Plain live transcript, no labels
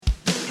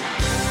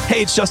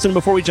Hey, it's Justin.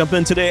 Before we jump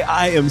in today,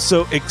 I am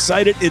so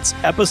excited. It's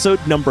episode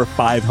number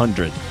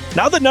 500.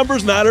 Now the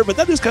numbers matter, but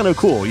that is kind of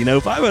cool.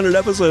 500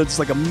 episodes,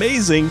 like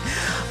amazing.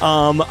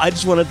 I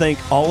just want to thank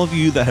all of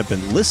you that have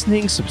been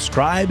listening,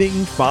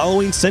 subscribing,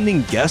 following,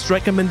 sending guest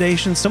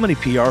recommendations. So many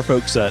PR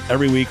folks that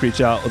every week reach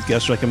out with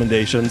guest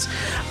recommendations.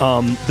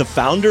 The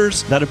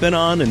founders that have been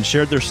on and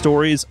shared their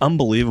stories,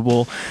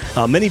 unbelievable.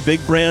 Many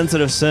big brands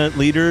that have sent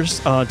leaders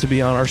to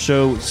be on our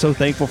show. So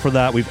thankful for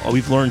that.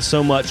 We've learned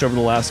so much over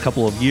the last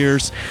couple of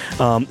years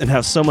and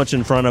have so much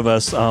in front of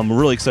us. We're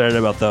really excited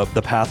about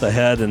the path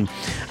ahead, and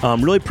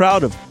really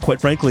proud of,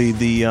 quite frankly,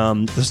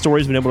 the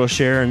stories we've been able to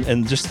share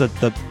and just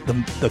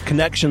the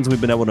connections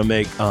we've been able to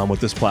make with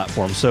this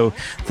platform. So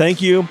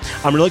thank you.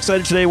 I'm really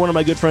excited today. One of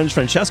my good friends,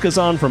 Francesca's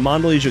on from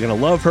Mondelez. You're going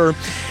to love her.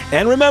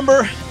 And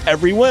remember,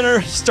 every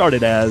winner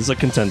started as a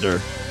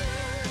contender.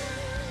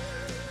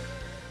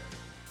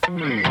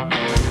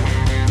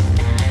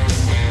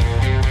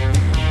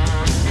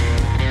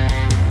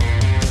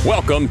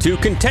 Welcome to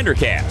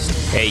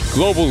ContenderCast, a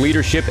global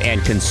leadership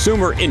and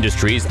consumer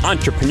industries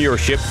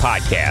entrepreneurship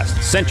podcast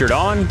centered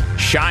on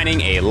shining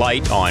a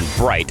light on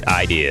bright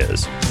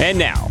ideas. And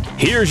now,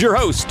 here's your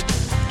host,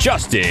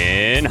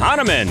 Justin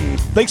Hahnemann.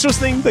 Thanks for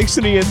listening. Thanks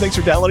for tuning in. Thanks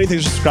for downloading.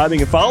 Thanks for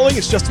subscribing and following.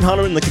 It's Justin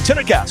Hahnemann, the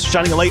ContenderCast,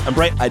 shining a light on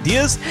bright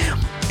ideas.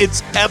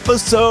 It's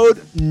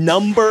episode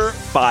number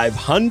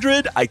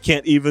 500. I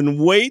can't even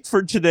wait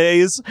for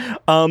today's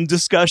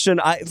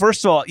discussion.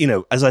 First of all,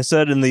 as I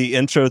said in the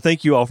intro,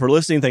 thank you all for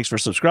listening. Thanks for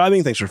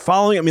subscribing. Thanks for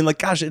following.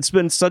 Gosh, it's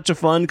been such a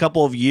fun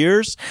couple of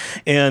years,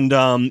 and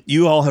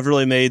you all have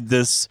really made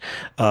this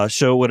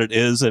show what it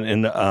is.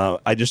 And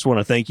I just want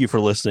to thank you for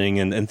listening,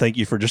 and thank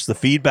you for just the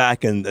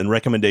feedback and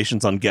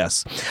recommendations on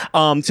guests.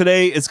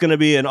 Today, it's going to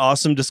be an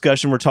awesome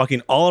discussion. We're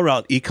talking all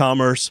around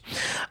e-commerce.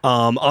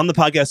 On the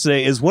podcast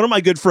today is one of my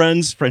good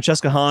friends,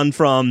 Francesca Hahn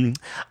from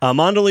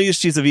Mondelez.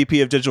 She's the VP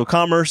of Digital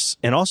Commerce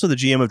and also the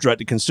GM of Direct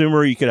to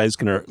Consumer. You guys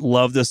are going to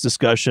love this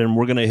discussion.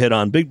 We're going to hit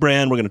on big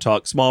brand. We're going to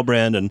talk small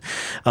brand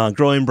and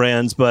growing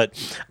brands. But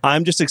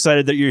I'm just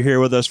excited that you're here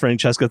with us,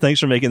 Francesca.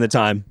 Thanks for making the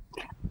time.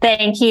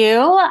 Thank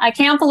you. I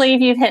can't believe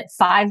you've hit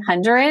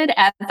 500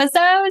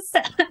 episodes.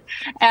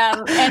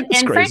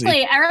 and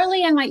frankly,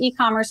 early in my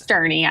e-commerce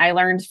journey, I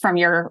learned from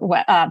your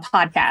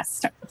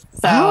podcast.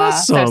 So,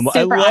 awesome. So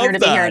super honored to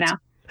be here now.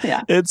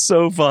 Yeah. It's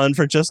so fun.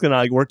 Francesca and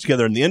I work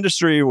together in the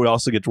industry. We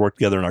also get to work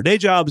together in our day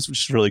jobs,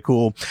 which is really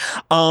cool.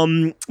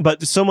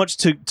 But so much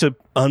to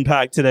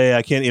unpack today.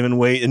 I can't even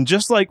wait. And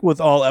just like with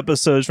all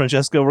episodes,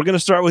 Francesca, we're going to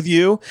start with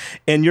you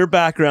and your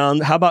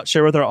background. How about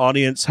share with our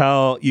audience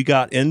how you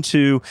got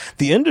into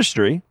the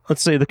industry,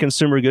 let's say the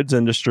consumer goods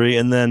industry,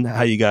 and then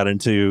how you got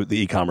into the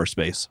e-commerce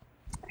space?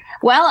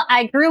 Well,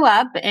 I grew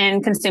up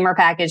in consumer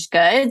packaged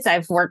goods.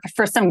 I've worked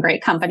for some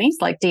great companies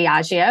like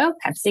Diageo,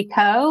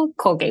 PepsiCo,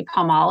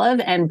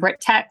 Colgate-Palmolive, and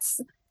Britax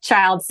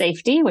Child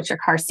Safety, which are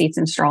car seats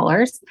and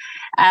strollers.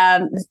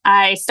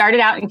 I started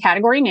out in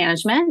category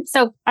management.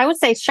 So I would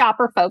say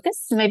shopper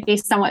focused, maybe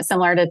somewhat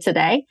similar to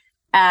today.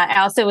 I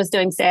also was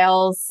doing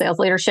sales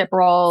leadership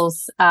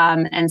roles,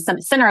 and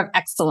some center of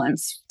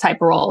excellence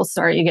type roles.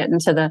 Or you get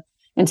into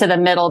the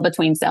middle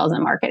between sales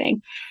and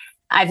marketing.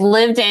 I've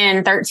lived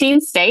in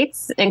 13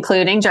 states,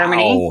 including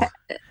Germany.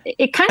 Wow.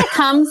 It kind of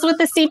comes with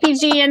the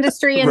CPG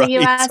industry in the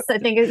U.S. I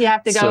think you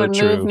have to go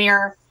move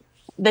near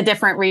the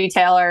different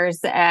retailers,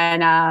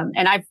 and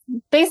I've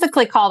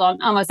basically called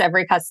on almost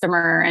every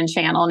customer and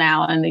channel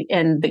now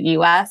in the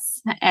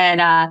U.S.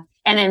 and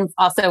then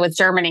also with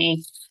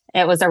Germany.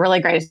 It was a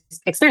really great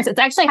experience. It's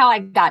actually how I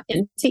got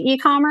into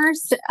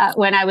e-commerce.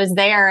 When I was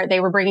there, they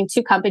were bringing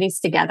two companies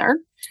together.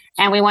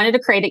 And we wanted to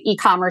create an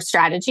e-commerce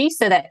strategy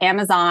so that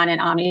Amazon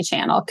and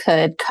omnichannel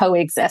could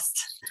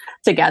coexist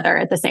together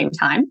at the same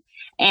time.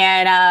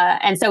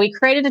 And so we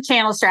created a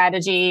channel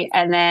strategy,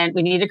 and then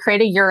we needed to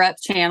create a Europe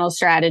channel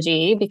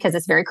strategy because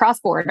it's very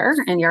cross-border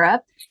in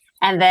Europe.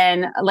 And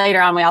then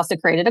later on, we also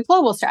created a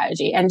global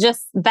strategy. And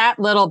just that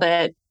little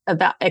bit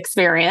about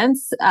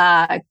experience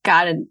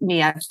got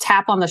me a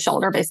tap on the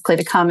shoulder, basically,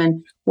 to come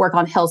and work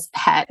on Hill's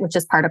Pet, which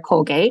is part of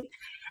Colgate.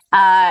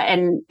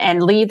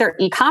 And lead their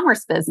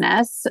e-commerce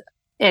business.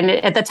 And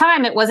at the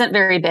time, it wasn't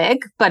very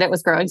big, but it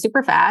was growing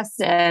super fast,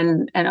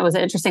 and it was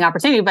an interesting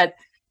opportunity. But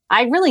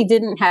I really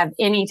didn't have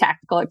any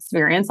tactical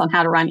experience on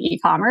how to run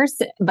e-commerce,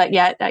 but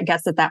yet I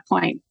guess at that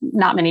point,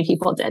 not many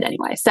people did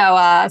anyway. So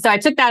I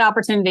took that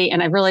opportunity,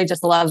 and I really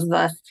just love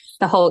the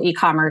whole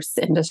e-commerce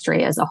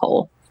industry as a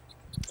whole.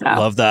 So.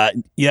 Love that.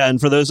 Yeah. And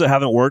for those that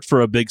haven't worked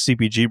for a big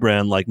CPG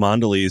brand like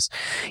Mondelez,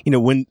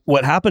 when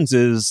what happens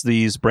is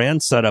these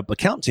brands set up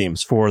account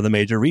teams for the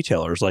major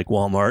retailers like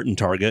Walmart and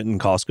Target and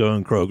Costco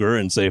and Kroger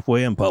and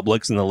Safeway and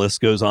Publix, and the list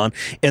goes on.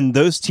 And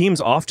those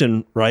teams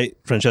often, right,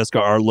 Francesca,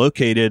 are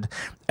located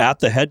at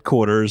the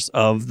headquarters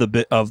of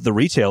the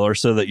retailer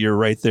so that you're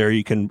right there.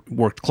 You can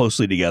work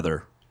closely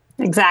together.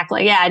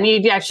 Exactly. Yeah. And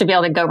you actually be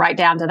able to go right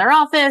down to their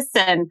office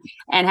and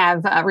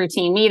have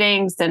routine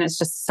meetings. And it's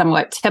just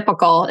somewhat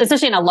typical,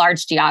 especially in a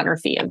large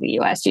geography of the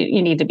U.S.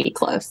 You need to be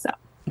close. So.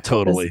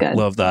 Totally. good.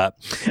 Love that.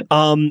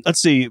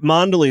 Let's see.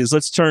 Mondelez,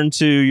 let's turn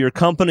to your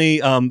company.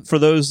 For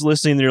those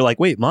listening, you're like,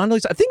 wait,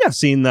 Mondelez? I think I've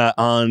seen that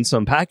on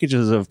some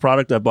packages of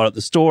product I bought at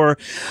the store.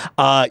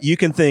 You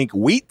can think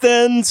Wheat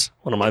Thins,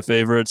 one of my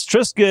favorites,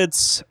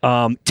 Triscuits,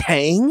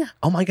 Tang,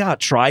 oh my God,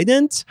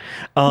 Trident.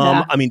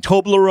 I mean,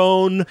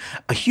 Toblerone,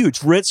 a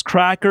huge Ritz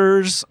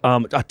crackers,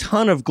 a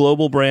ton of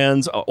global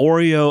brands,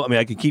 Oreo. I mean,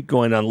 I could keep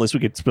going down the list. We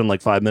could spend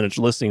like 5 minutes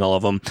listing all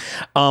of them.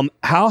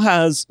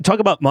 Talk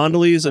about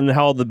Mondelez and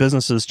how the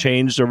business has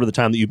changed over the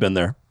time that you've been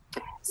there.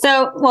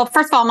 So, well,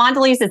 first of all,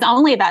 Mondelez is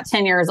only about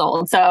 10 years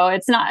old, so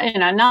it's not,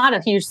 not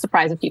a huge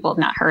surprise if people have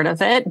not heard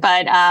of it.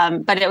 But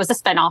it was a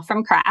spinoff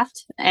from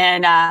Kraft,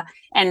 and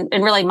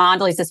really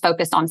Mondelez is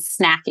focused on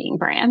snacking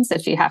brands.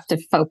 If you have to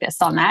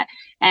focus on that,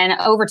 and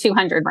over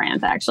 200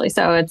 brands actually.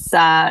 So it's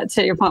to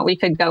your point, we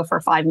could go for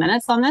 5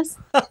 minutes on this.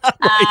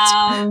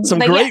 Right. Some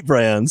great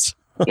brands.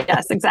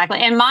 Yes, exactly.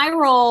 And my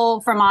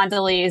role for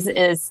Mondelez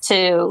is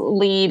to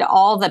lead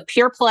all the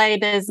pure play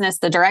business,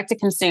 the direct to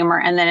consumer,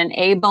 and then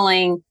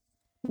enabling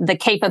the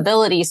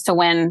capabilities to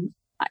win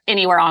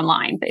anywhere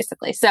online,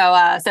 basically. So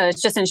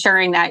it's just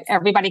ensuring that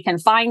everybody can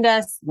find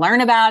us, learn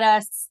about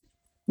us,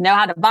 know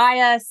how to buy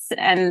us,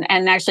 and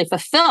actually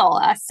fulfill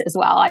us as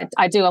well.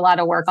 I do a lot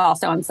of work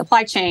also on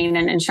supply chain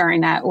and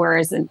ensuring that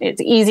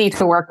it's easy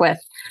to work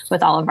with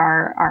all of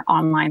our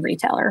online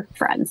retailer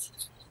friends.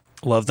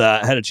 Love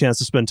that. I had a chance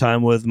to spend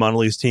time with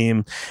Mondelez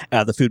team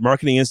at the Food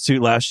Marketing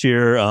Institute last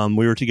year.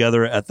 We were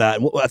together at that.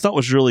 And what I thought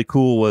was really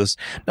cool was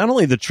not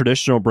only the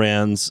traditional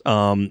brands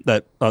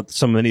that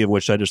many of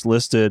which I just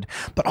listed,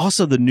 but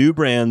also the new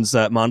brands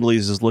that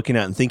Mondelez is looking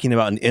at and thinking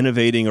about and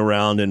innovating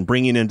around and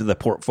bringing into the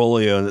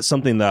portfolio. And it's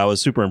something that I was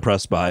super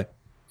impressed by.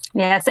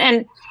 Yes.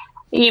 And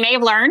you may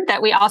have learned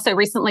that we also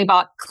recently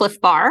bought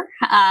Cliff Bar,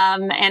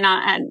 and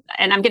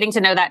I'm getting to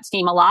know that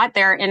team a lot.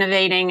 They're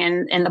innovating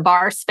in the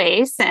bar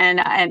space and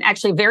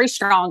actually very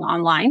strong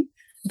online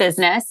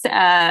business.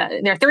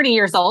 They're 30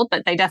 years old,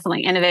 but they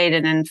definitely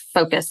innovated and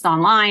focused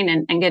online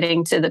and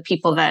getting to the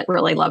people that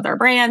really love their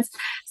brands.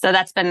 So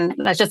that's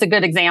just a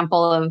good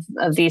example of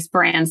these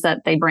brands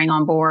that they bring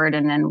on board,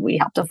 and then we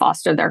help to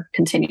foster their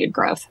continued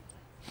growth.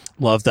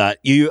 Love that.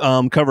 You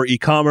cover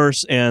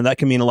e-commerce, and that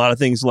can mean a lot of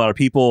things to a lot of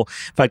people.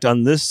 In fact,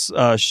 on this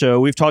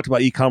show, we've talked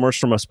about e-commerce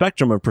from a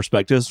spectrum of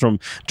perspectives, from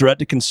direct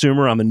to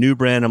consumer. I'm a new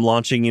brand. I'm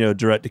launching,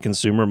 direct to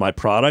consumer, my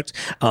product,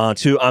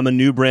 to I'm a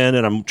new brand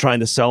and I'm trying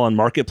to sell on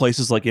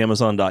marketplaces like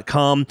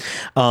Amazon.com,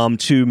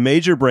 to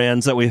major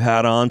brands that we've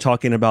had on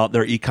talking about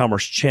their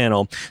e-commerce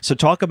channel. So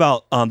talk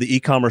about the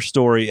e-commerce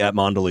story at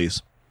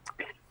Mondelez.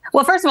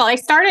 Well, first of all, they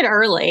started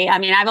early. I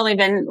mean, I've only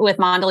been with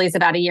Mondelez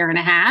about a year and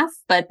a half,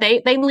 but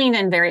they leaned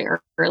in very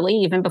early,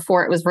 even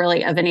before it was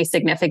really of any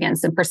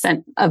significance in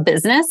percent of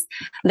business.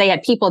 They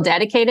had people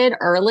dedicated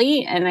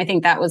early, and I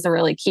think that was a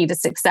really key to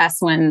success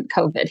when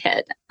COVID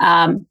hit.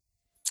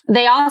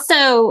 They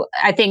also,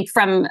 I think,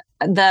 from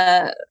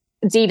the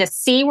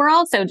D2C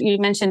world, so you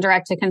mentioned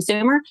direct to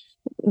consumer,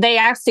 they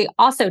actually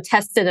also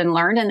tested and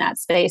learned in that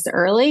space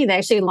early. They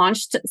actually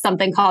launched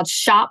something called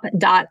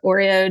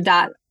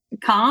shop.oreo.com.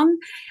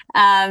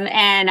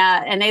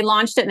 And they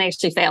launched it and they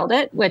actually failed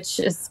it, which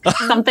is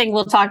something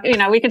we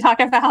can talk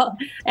about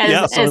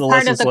as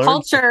part of the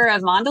culture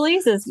of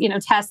Mondelez is,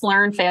 test,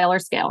 learn, fail, or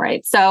scale,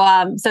 right?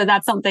 So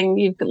that's something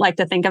you could like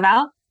to think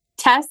about.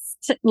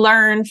 Test,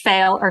 learn,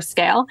 fail, or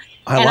scale.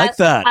 I like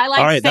that. All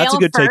right, that's a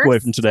good takeaway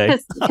from today.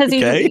 Because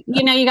you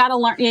got to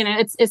learn.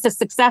 It's a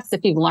success if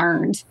you've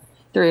learned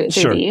through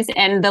these.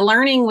 And the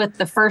learning with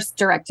the first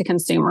direct to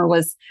consumer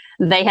was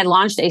they had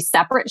launched a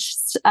separate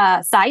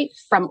site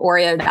from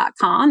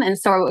Oreo.com. And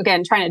so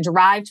again, trying to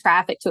drive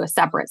traffic to a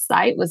separate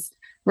site was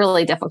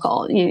really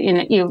difficult.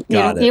 You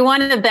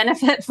want to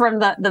benefit from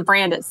the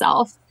brand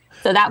itself.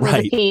 So that was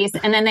a piece.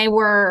 And then they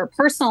were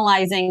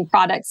personalizing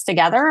products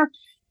together,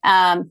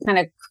 kind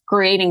of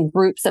creating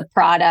groups of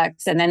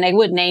products, and then they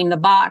would name the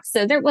box.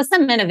 So there was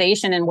some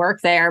innovation and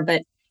work there,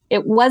 but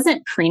it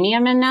wasn't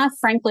premium enough,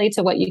 frankly,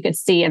 to what you could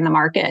see in the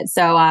market.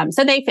 So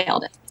they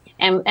failed it.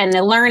 And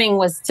the learning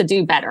was to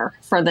do better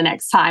for the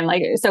next time.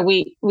 So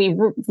we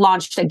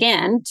launched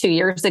again 2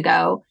 years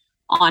ago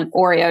on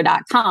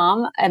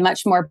Oreo.com, a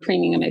much more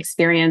premium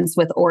experience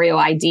with Oreo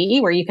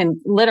ID, where you can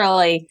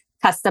literally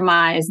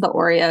customize the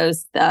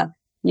Oreos.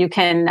 You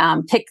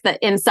can pick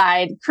the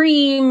inside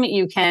cream.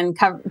 You can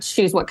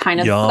choose what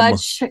kind of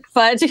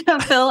fudge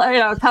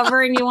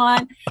covering you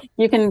want.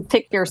 You can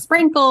pick your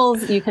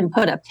sprinkles. You can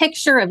put a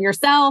picture of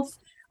yourself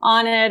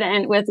on it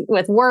and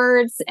with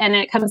words, and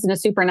it comes in a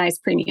super nice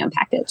premium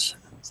package.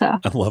 So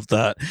I love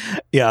that.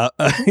 Yeah,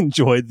 I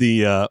enjoyed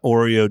the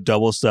Oreo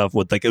double stuff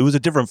with it was a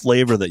different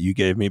flavor that you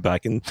gave me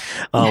back in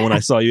when I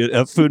saw you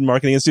at Food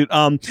Marketing Institute.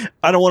 I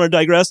don't want to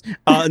digress.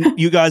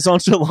 You guys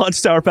also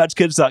launched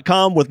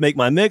SourPatchKids.com with Make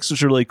My Mix,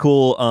 which is really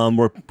cool.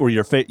 Where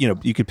your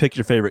you can pick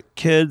your favorite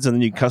kids and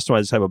then you can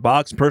customize the type of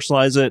box,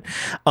 personalize it.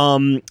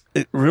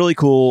 Really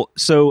cool.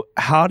 So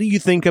how do you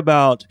think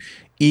about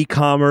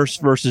e-commerce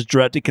versus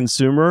direct to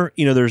consumer?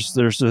 There's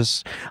a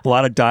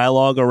lot of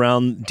dialogue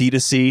around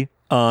D2C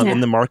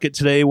in the market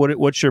today.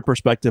 What's your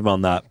perspective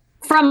on that?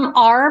 From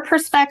our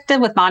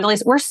perspective with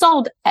Mondelez, we're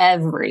sold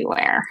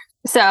everywhere.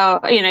 So,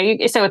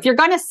 so if you're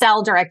going to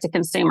sell direct to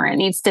consumer, it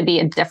needs to be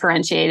a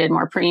differentiated,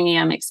 more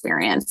premium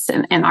experience,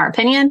 in our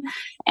opinion.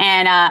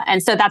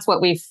 And so that's what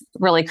we've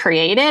really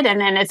created.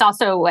 And then it's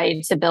also a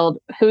way to build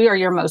who are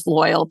your most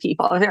loyal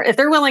people. If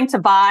they're willing to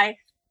buy,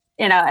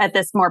 at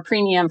this more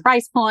premium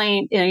price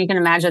point, you can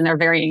imagine they're a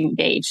very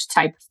engaged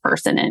type of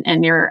person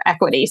in your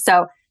equity.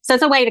 So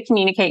it's a way to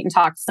communicate and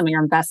talk to some of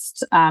your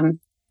best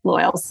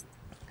loyals.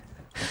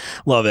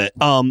 Love it.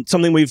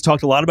 Something we've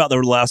talked a lot about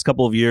over the last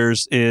couple of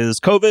years is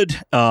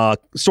COVID,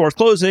 stores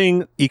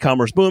closing,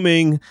 e-commerce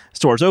booming,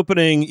 stores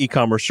opening,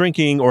 e-commerce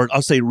shrinking, or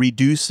I'll say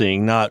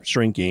reducing, not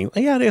shrinking.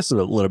 Yeah, I guess a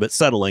little bit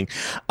settling.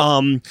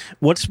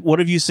 What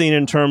have you seen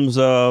in terms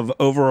of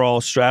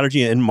overall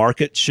strategy and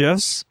market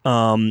shifts,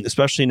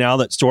 especially now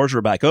that stores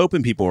are back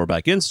open, people are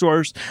back in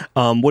stores?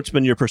 What's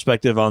been your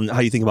perspective on how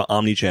you think about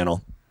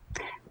omnichannel?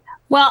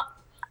 Well,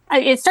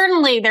 it's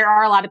certainly, there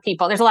are a lot of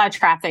people, there's a lot of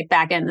traffic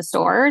back in the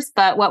stores,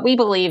 but what we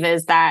believe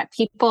is that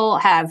people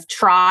have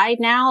tried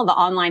now the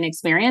online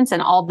experience in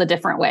all the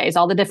different ways,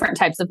 all the different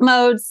types of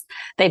modes.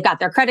 They've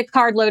got their credit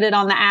card loaded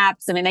on the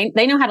apps. I mean,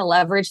 they know how to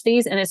leverage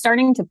these, and it's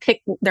starting to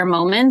pick their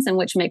moments in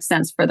which makes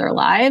sense for their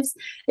lives.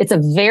 It's a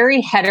very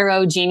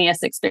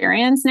heterogeneous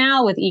experience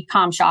now with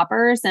e-com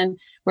shoppers, and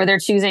where they're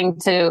choosing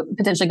to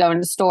potentially go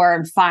into store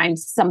and find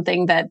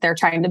something that they're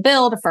trying to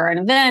build for an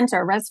event or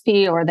a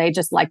recipe, or they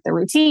just like the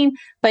routine,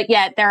 but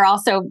yet they're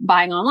also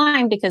buying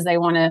online because they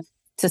want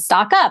to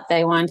stock up.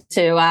 They want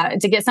to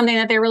get something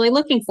that they're really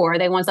looking for.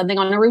 They want something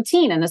on a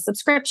routine and a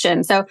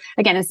subscription. So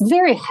again, it's a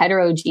very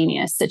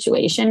heterogeneous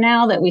situation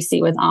now that we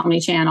see with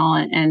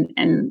omnichannel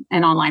and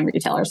online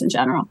retailers in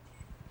general.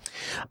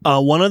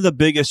 One of the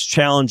biggest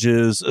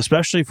challenges,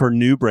 especially for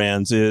new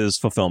brands, is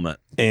fulfillment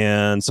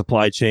and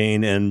supply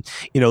chain. And,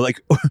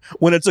 like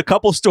when it's a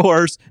couple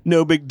stores,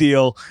 no big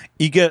deal.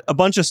 You get a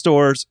bunch of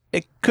stores,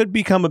 it could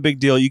become a big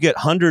deal. You get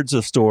hundreds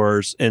of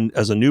stores, and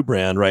as a new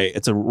brand, right,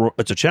 it's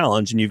a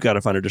challenge, and you've got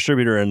to find a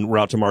distributor and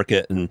route to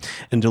market and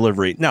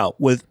delivery. Now,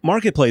 with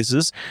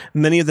marketplaces,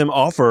 many of them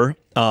offer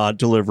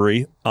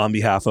delivery on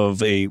behalf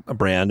of a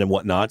brand and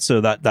whatnot.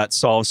 So that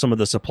solves some of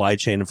the supply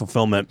chain and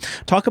fulfillment.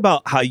 Talk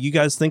about how you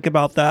guys think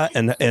about that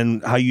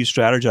and how you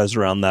strategize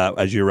around that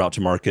as your route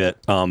to market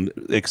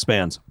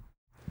expands.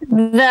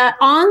 The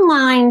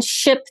online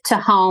ship to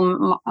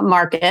home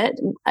market,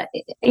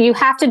 you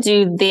have to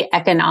do the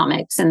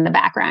economics in the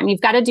background.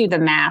 You've got to do the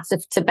math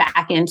to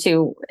back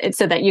into it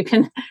so that you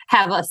can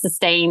have a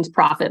sustained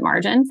profit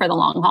margin for the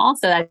long haul.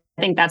 So I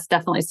think that's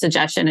definitely a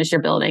suggestion as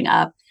you're building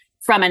up.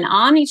 From an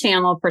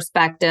omnichannel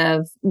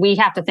perspective, we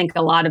have to think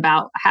a lot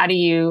about how do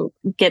you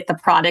get the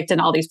product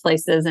in all these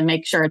places and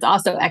make sure it's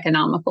also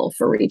economical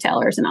for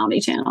retailers in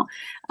omnichannel.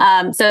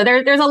 So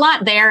there's a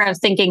lot there of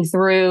thinking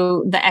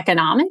through the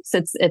economics.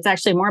 It's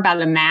actually more about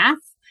the math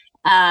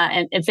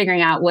and figuring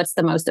out what's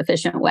the most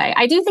efficient way.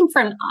 I do think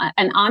from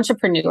an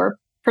entrepreneur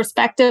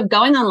perspective,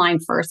 going online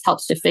first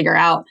helps to figure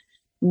out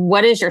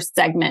what is your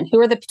segment, who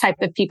are the type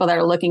of people that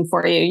are looking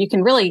for you. You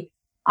can really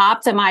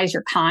optimize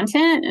your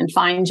content and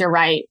find your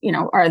right,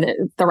 are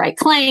the right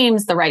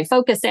claims, the right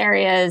focus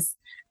areas,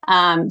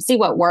 see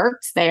what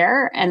works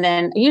there. And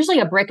then usually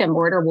a brick and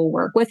mortar will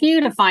work with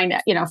you to find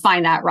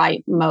that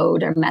right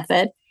mode or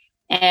method.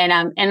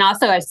 And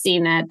also I've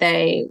seen that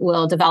they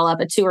will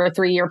develop a 2 or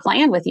 3 year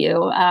plan with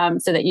you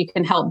so that you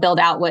can help build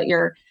out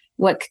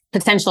what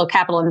potential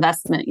capital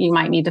investment you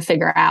might need to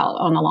figure out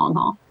on the long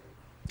haul.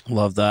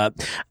 Love that.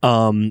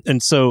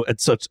 And so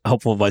it's such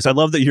helpful advice. I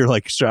love that you're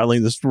like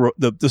straddling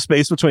the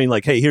space between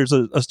like, hey, here's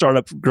a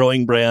startup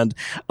growing brand.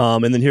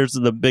 And then here's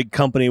the big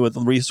company with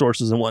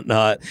resources and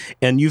whatnot.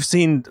 And you've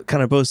seen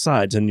kind of both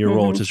sides in your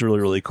role, which is really,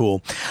 really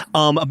cool.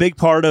 A big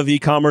part of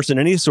e-commerce and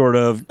any sort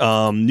of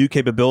new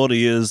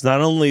capability is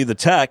not only the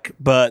tech,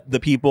 but the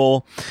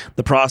people,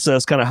 the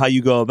process, kind of how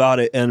you go about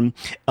it. And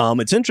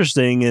it's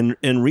interesting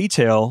in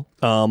retail.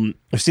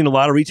 I've seen a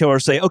lot of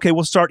retailers say, okay,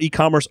 we'll start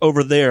e-commerce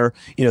over there,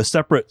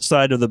 separate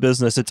side of the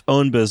business, its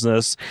own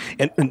business.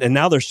 And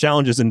now there's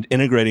challenges in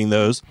integrating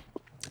those.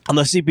 On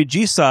the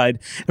CPG side,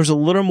 there's a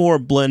little more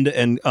blend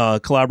and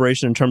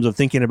collaboration in terms of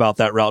thinking about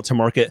that route to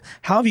market.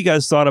 How have you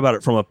guys thought about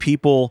it from a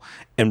people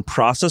and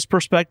process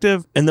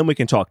perspective? And then we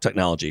can talk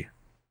technology.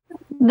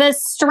 The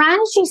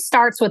strategy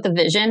starts with the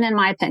vision, in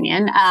my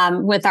opinion.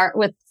 With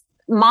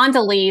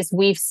Mondelez,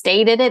 we've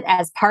stated it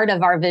as part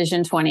of our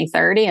Vision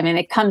 2030. I mean,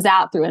 it comes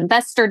out through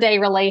Investor Day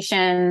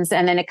relations,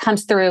 and then it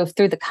comes through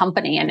the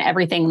company and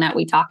everything that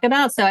we talked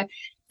about. So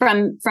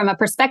from a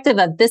perspective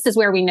of this is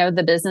where we know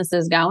the business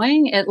is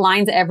going, it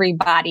lines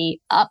everybody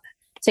up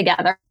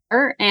together.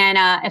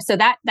 And so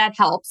that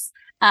helps.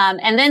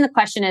 And then the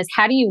question is,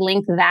 how do you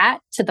link that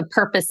to the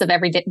purpose of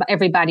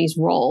everybody's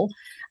role?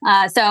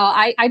 So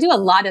I do a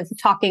lot of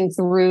talking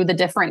through the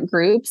different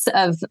groups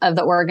of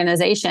the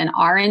organization.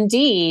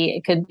 R&D,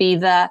 it could be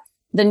the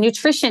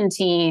nutrition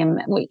team.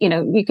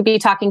 You could be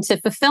talking to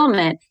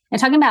fulfillment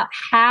and talking about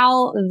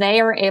how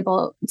they are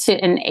able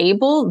to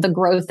enable the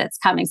growth that's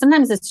coming.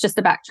 Sometimes it's just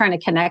about trying to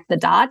connect the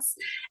dots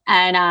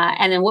and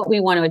then what we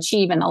want to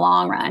achieve in the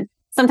long run.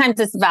 sometimes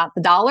it's about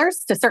the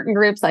dollars to certain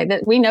groups. Like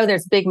that, we know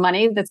there's big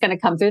money that's going to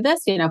come through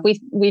this. You know, if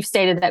we've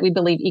stated that we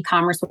believe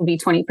e-commerce will be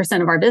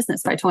 20% of our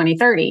business by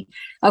 2030.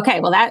 Okay,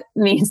 well that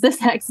means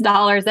this X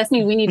dollars. That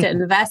means we need to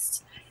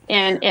invest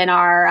in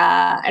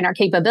our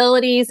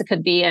capabilities. It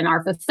could be in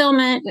our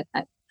fulfillment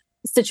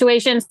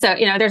situations. So,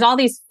 you know, there's all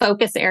these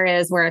focus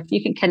areas where if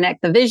you can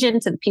connect the vision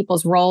to the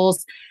people's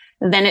roles,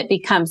 then it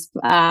becomes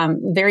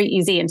very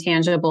easy and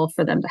tangible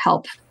for them to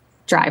help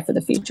drive for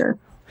the future.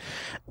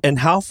 And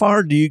how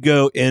far do you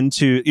go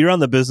into, you're on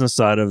the business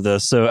side of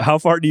this, so how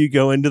far do you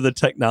go into the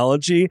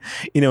technology?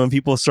 You know, when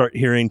people start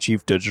hearing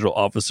chief digital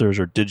officers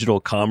or digital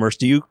commerce,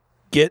 do you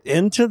get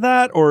into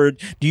that? Or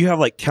do you have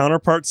like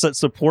counterparts that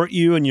support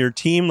you and your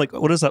team? Like,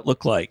 what does that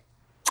look like?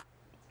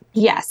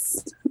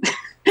 Yes.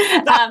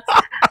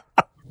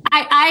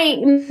 I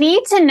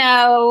need to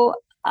know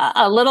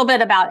a little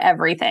bit about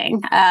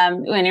everything.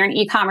 When you're in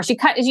e-commerce, you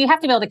have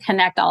to be able to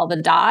connect all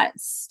the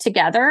dots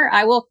together.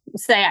 I will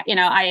say, you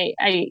know,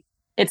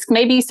 it's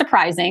maybe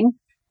surprising.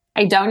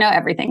 I don't know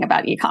everything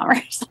about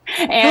e-commerce.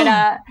 And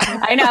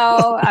I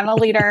know I'm a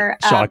leader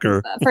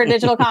for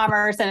digital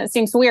commerce, and it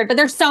seems weird, but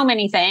there's so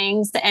many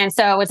things. And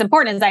so what's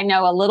important is I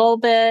know a little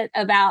bit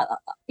about,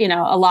 you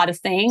know, a lot of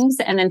things,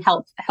 and then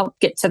help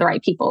get to the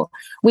right people.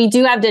 We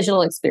do have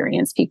digital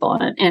experience people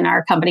in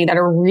our company that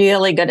are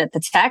really good at the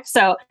tech.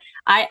 So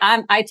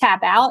I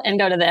tap out and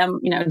go to them,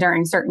 you know,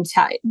 during certain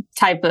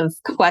type of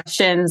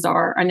questions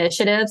or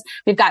initiatives.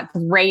 We've got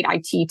great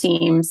IT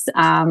teams.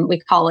 We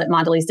call it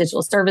Mondelez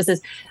Digital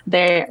Services.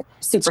 They're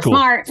super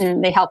smart,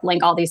 and they help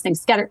link all these things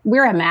together.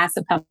 We're a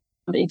massive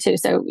company too,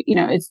 so you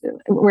know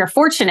we're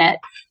fortunate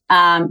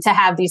to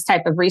have these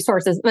type of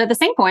resources. But at the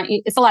same point,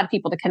 it's a lot of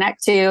people to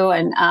connect to,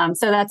 and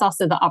so that's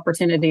also the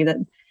opportunity that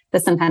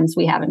sometimes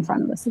we have in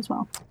front of us as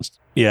well.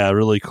 Yeah,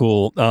 really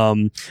cool.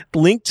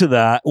 Linked to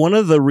that, one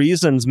of the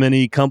reasons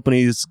many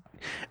companies,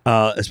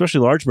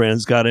 especially large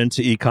brands, got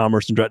into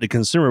e-commerce and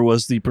direct-to-consumer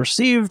was the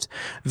perceived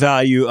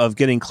value of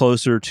getting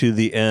closer to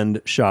the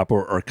end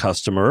shopper or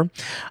customer.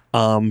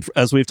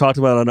 As we've talked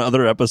about on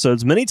other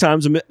episodes, many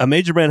times a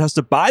major brand has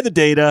to buy the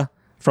data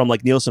from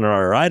like Nielsen or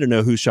RRI to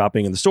know who's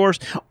shopping in the stores,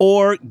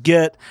 or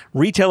get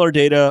retailer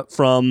data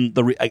from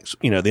the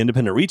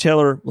independent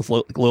retailer with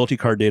loyalty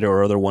card data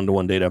or other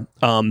one-to-one data.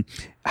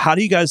 How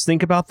do you guys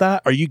think about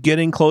that? Are you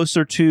getting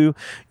closer to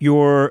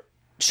your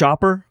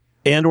shopper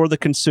and or the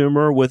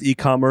consumer with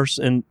e-commerce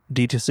and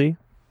D2C?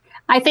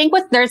 I think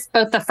there's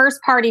both the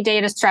first party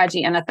data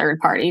strategy and a third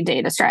party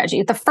data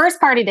strategy. The first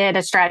party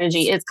data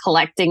strategy is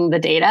collecting the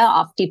data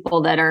off people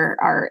that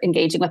are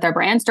engaging with their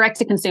brands. Direct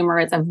to consumer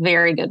is a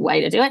very good way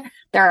to do it.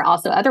 There are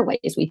also other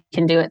ways we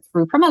can do it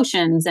through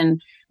promotions,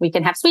 and we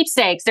can have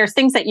sweepstakes. There's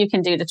things that you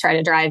can do to try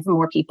to drive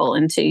more people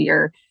into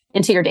your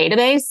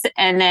database.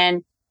 And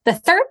then the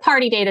third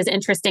party data is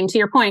interesting. To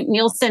your point,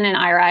 Nielsen and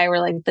IRI were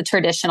like the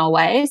traditional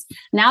ways.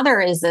 Now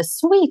there is a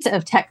suite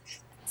of tech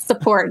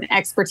support and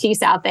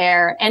expertise out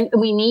there, and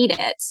we need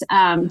it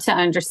to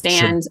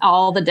understand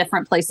all the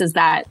different places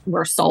that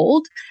we're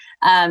sold.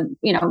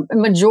 You know, a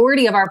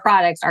majority of our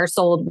products are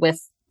sold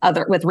with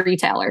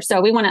retailers,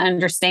 so we want to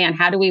understand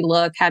how do we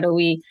look, how do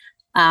we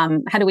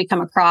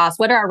come across,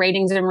 what are our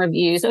ratings and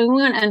reviews. So we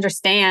want to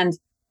understand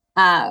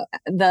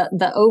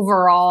the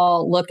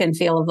overall look and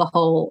feel of the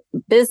whole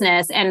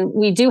business, and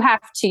we do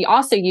have to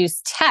also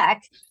use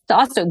tech to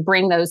also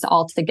bring those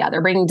all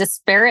together. Bringing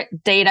disparate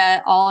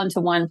data all into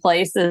one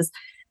place is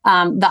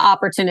the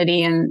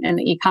opportunity in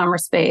the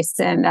e-commerce space,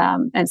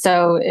 and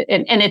so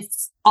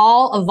it's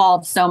all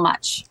evolved so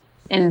much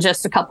in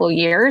just a couple of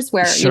years,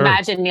 where you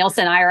imagine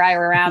Nielsen and IRI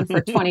were around for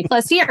 20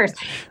 plus years.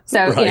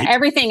 So you know,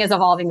 everything is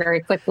evolving very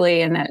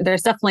quickly, and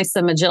there's definitely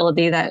some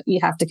agility that you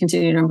have to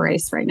continue to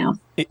embrace right now.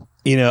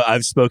 You know,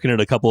 I've spoken at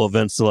a couple of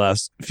events the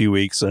last few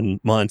weeks and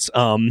months.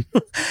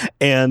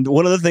 And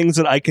one of the things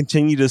that I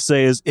continue to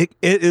say is it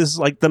is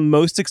like the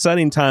most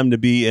exciting time to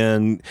be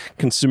in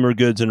consumer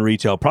goods and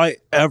retail probably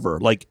ever.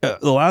 Like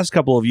the last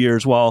couple of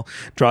years, while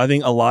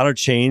driving a lot of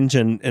change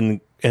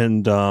and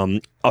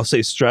I'll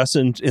say stress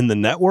in the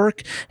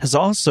network, has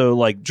also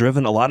like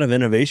driven a lot of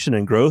innovation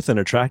and growth and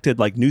attracted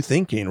like new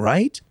thinking,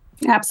 right?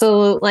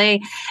 Absolutely.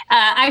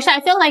 Actually,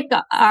 I feel like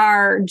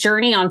our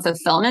journey on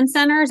fulfillment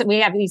centers, we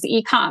have these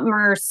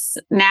e-commerce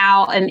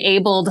now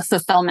enabled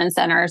fulfillment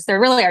centers. They're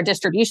really our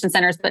distribution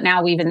centers, but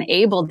now we've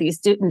enabled these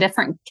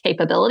different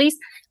capabilities.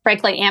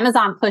 Frankly,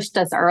 Amazon pushed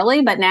us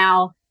early, but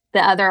now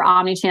the other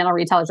omni-channel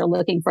retailers are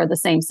looking for the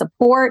same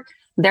support.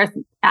 There's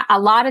a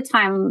lot of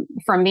time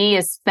for me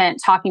is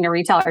spent talking to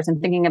retailers and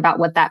thinking about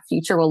what that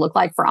future will look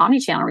like for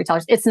omnichannel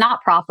retailers. It's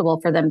not profitable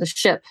for them to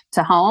ship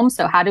to home.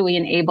 So how do we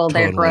enable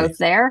their growth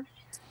there?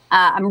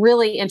 I'm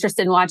really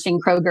interested in watching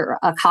Kroger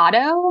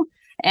Ocado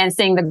and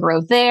seeing the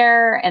growth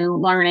there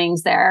and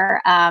learnings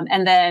there.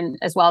 And then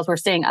as well as we're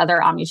seeing other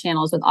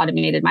omnichannels with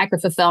automated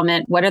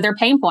micro-fulfillment. What are their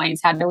pain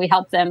points? How do we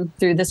help them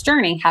through this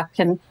journey? How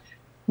can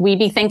we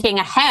be thinking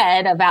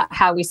ahead about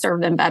how we serve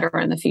them better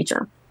in the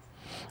future?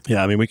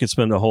 Yeah, I mean, we could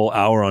spend a whole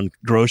hour on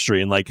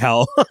grocery and like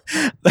how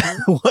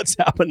what's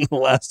happened in the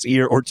last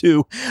year or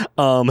two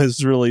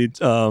has really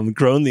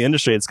grown the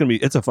industry.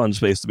 It's a fun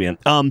space to be in.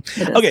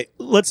 Okay,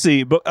 let's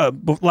see. But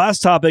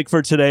last topic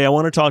for today, I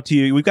want to talk to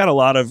you. We've got a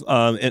lot of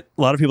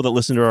people that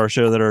listen to our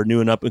show that are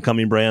new and up and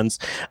coming brands.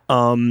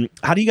 How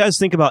do you guys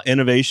think about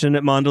innovation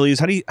at Mondelez?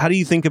 How do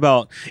you think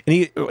about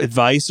any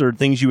advice or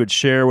things you would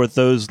share with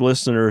those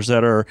listeners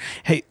that are,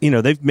 hey,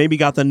 they've maybe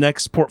got the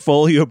next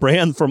portfolio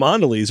brand for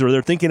Mondelez, or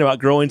they're thinking about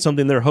growing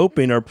something they're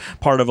hoping are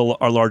part of a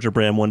larger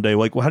brand one day?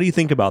 Like, well, how do you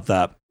think about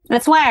that?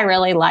 That's why I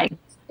really like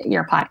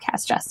your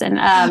podcast, Justin.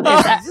 I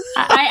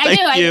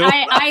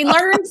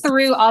learned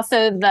through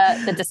also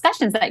the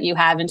discussions that you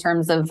have in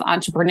terms of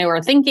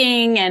entrepreneur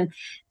thinking, and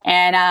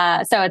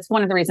so it's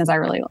one of the reasons I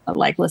really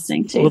like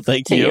listening to. Well,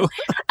 thank you.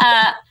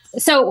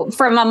 So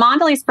from a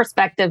Mondelez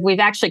perspective, we've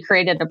actually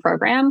created a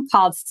program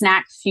called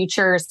Snack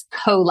Futures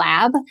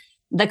CoLab.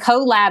 The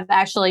CoLab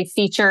actually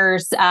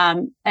features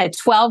a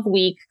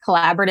 12-week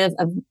collaborative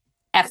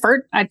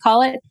effort, I'd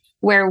call it,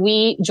 where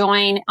we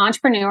join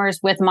entrepreneurs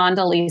with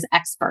Mondelez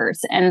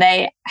experts, and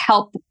they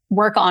help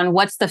work on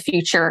what's the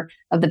future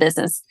of the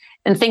business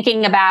and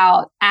thinking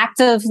about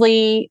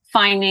actively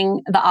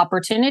finding the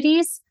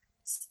opportunities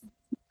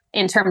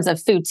in terms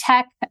of food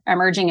tech,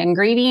 emerging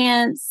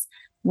ingredients.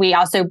 We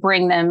also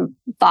bring them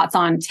thoughts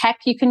on tech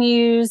you can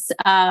use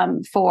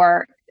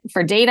for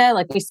data,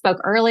 like we spoke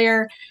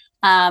earlier.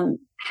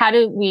 How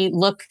do we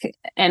look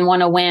and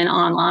want to win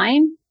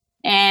online?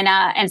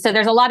 And so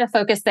there's a lot of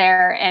focus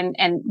there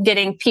and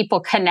getting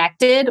people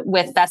connected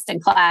with best in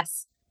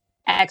class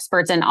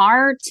experts in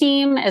our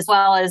team, as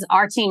well as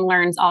our team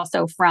learns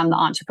also from the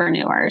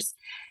entrepreneurs.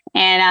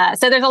 And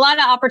so there's a lot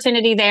of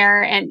opportunity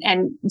there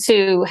and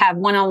to have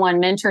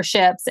one-on-one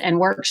mentorships and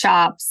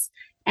workshops.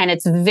 And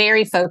it's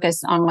very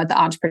focused on what the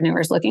entrepreneur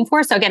is looking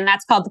for. So again,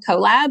 that's called the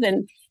CoLab.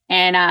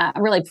 And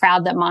I'm really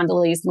proud that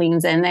Mondelez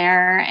leans in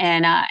there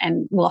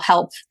and will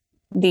help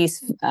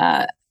these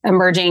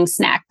emerging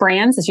snack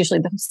brands. It's usually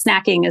the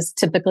snacking is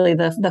typically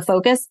the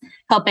focus,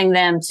 helping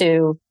them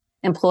to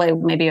employ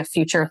maybe a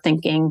future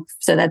thinking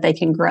so that they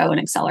can grow and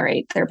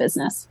accelerate their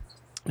business.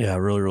 Yeah,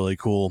 really, really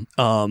cool.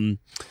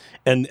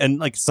 And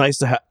like it's nice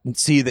to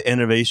see the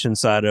innovation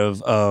side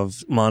of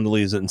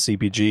Mondelez and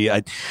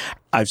CPG.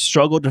 I've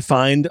struggled to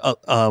find a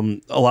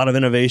lot of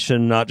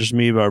innovation, not just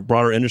me, but our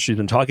broader industry has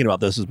been talking about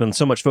this. There's been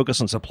so much focus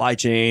on supply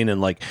chain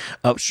and like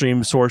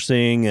upstream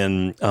sourcing,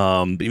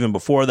 and even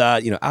before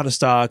that, out of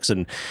stocks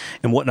and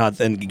whatnot,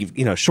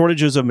 and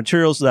shortages of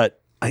materials that.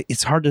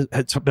 It's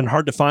been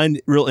hard to find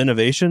real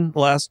innovation the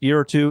last year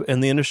or two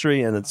in the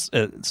industry, and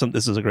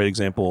this is a great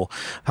example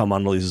how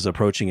Mondelez is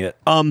approaching it.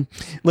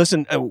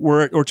 Listen,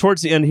 we're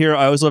towards the end here.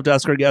 I always love to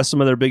ask our guests some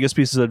of their biggest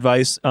pieces of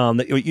advice.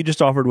 That what you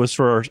just offered was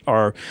for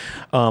our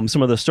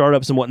some of the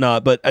startups and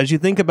whatnot. But as you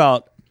think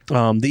about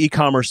the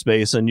e-commerce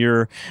space and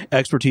your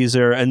expertise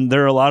there, and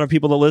there are a lot of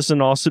people that listen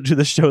also to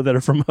the show that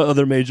are from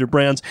other major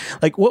brands.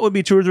 Like, what would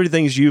be 2 or 3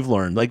 things you've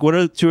learned? Like, what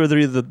are 2 or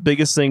 3 of the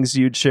biggest things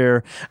you'd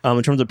share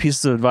in terms of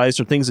pieces of advice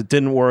or things that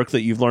didn't work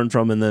that you've learned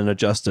from and then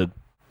adjusted?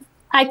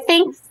 I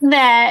think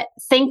that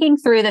thinking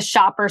through the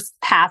shopper's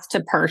path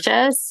to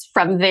purchase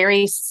from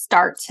very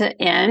start to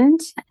end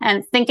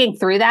and thinking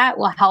through that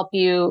will help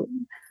you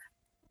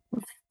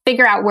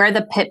figure out where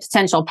the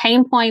potential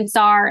pain points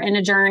are in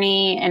a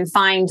journey and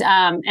find,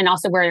 and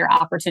also where your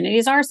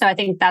opportunities are. So I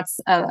think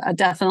that's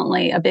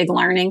definitely a big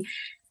learning.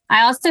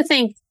 I also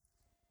think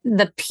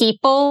the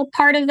people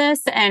part of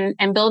this and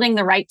building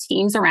the right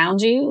teams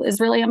around you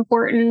is really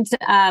important.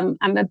 I'm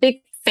a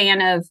big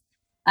fan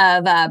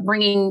of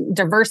bringing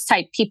diverse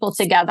type people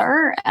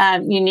together,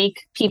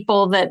 unique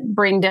people that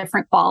bring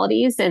different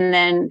qualities. And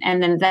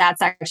then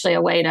that's actually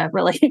a way to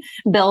really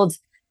build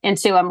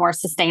into a more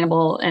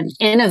sustainable and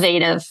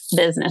innovative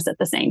business at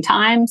the same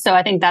time. So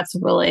I think that's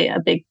really a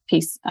big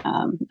piece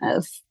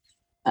of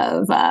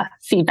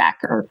feedback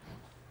or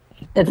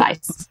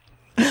advice.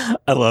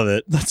 I love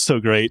it. That's so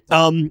great.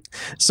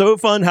 So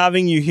fun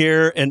having you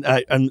here, and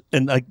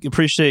I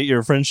appreciate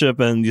your friendship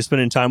and you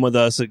spending time with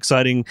us.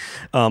 Exciting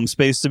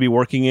space to be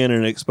working in,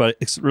 and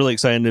it's really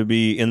exciting to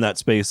be in that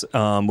space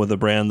with a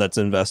brand that's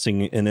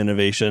investing in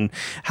innovation.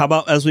 How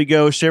about as we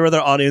go, share with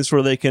our audience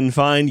where they can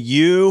find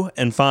you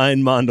and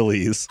find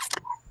Mondelez?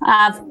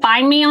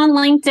 Find me on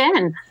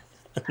LinkedIn.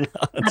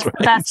 That's right.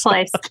 The best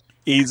place.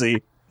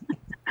 Easy.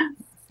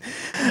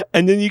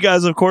 And then you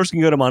guys, of course, can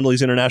go to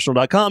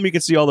MondelezInternational.com. You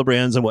can see all the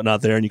brands and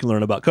whatnot there, and you can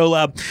learn about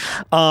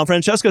CoLab.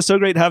 Francesca, so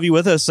great to have you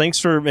with us. Thanks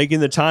for making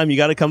the time. You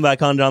got to come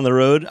back on down the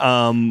road.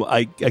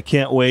 I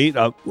can't wait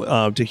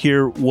to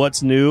hear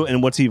what's new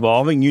and what's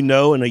evolving. In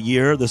a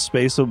year, the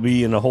space will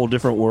be in a whole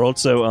different world.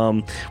 So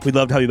we'd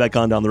love to have you back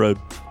on down the road.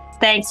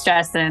 Thanks,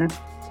 Justin.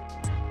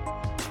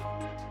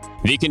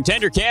 The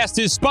ContenderCast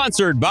is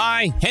sponsored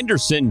by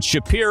Henderson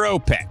Shapiro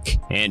Peck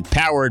and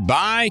powered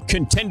by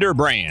Contender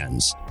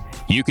Brands.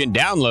 You can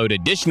download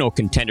additional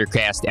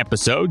ContenderCast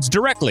episodes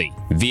directly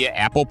via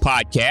Apple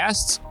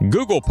Podcasts,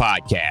 Google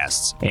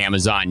Podcasts,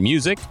 Amazon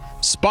Music,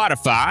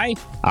 Spotify,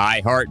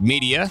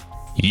 iHeartMedia,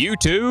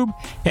 YouTube,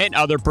 and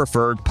other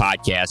preferred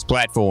podcast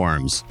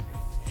platforms.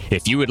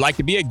 If you would like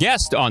to be a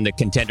guest on the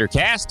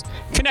ContenderCast,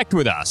 connect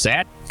with us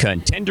at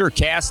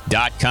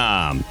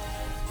contendercast.com.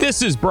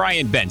 This is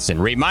Brian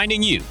Benson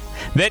reminding you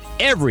that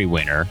every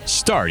winner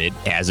started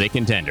as a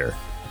contender.